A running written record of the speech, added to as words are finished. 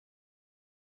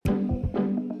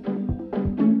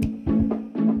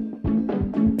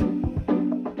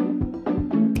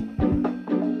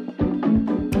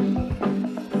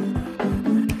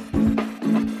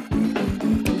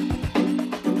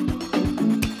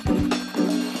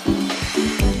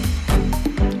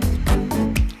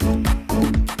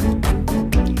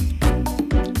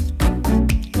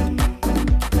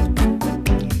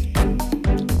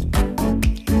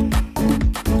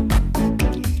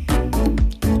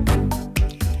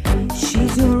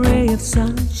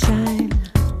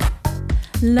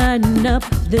lighting up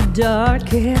the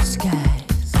darkest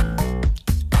skies.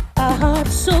 A heart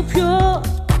so pure,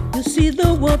 you see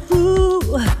the world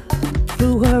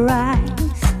through her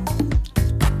eyes.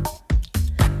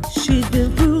 She's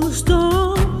been through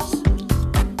storms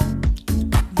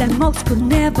that most could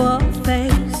never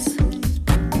face,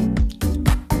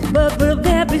 but with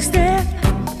every step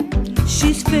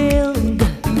she's filled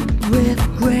with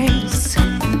grace.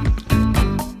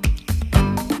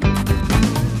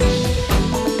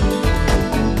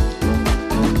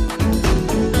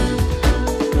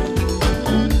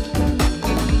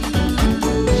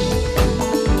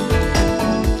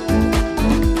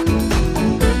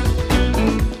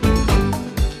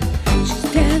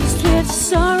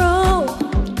 Sorrow,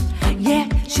 yeah,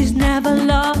 she's never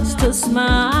lost her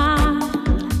smile.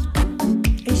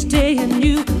 Each day a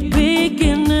new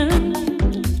beginning,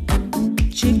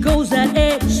 she goes that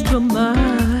extra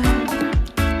mile.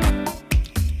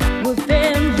 With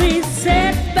every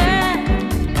setback,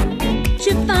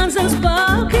 she finds a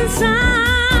spark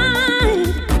inside.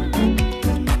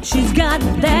 She's got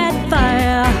that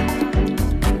fire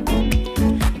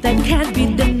that can't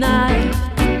be denied.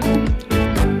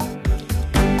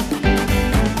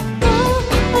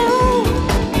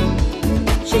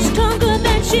 She's stronger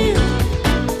than she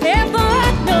ever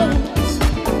knows,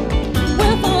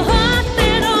 with a heart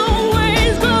that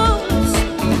always glows.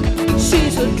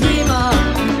 She's a dreamer,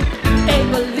 a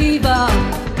believer,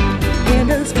 and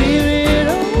her spirit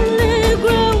only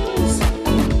grows.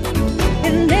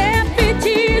 In every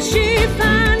tear she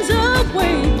finds a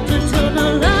way to turn the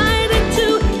light into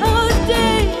a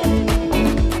day.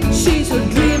 She's a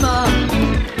dreamer,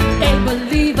 a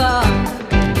believer,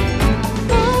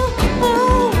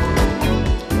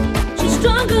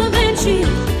 stronger than she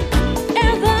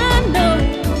ever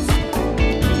knows,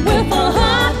 with a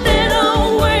heart that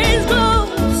always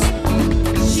glows.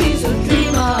 She's a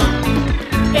dreamer,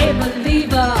 a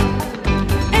believer,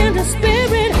 and her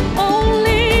spirit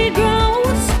only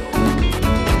grows.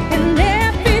 And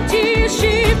every tear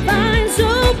she finds a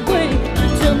way to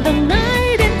turn the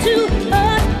night into a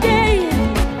day.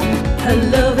 Her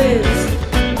love is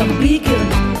a beacon,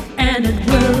 and it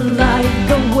will light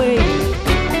the way.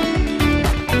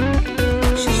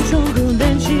 Stronger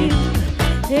than she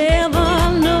ever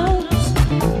knows.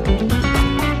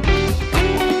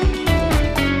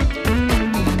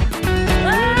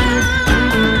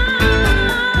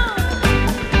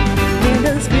 And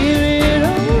the spirit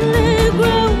only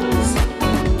grows,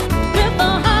 with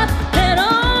a heart that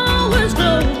always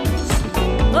glows.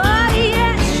 Oh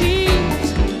yes,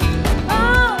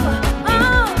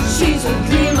 she's a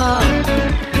dreamer,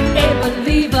 a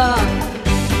believer,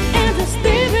 and the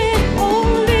spirit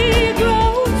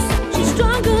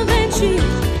stronger than she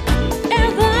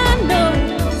ever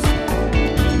knows,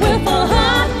 with a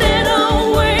heart that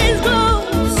always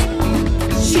glows.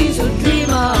 She's a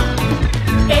dreamer,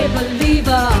 a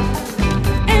believer,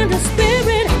 and the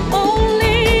spirit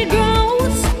only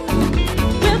grows,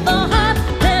 with a heart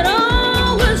that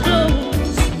always glows.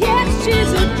 Yes,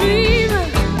 she's a dreamer.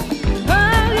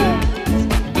 Oh yes.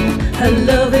 Her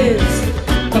love is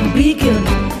a beacon,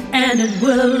 and it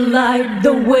will light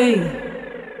the way.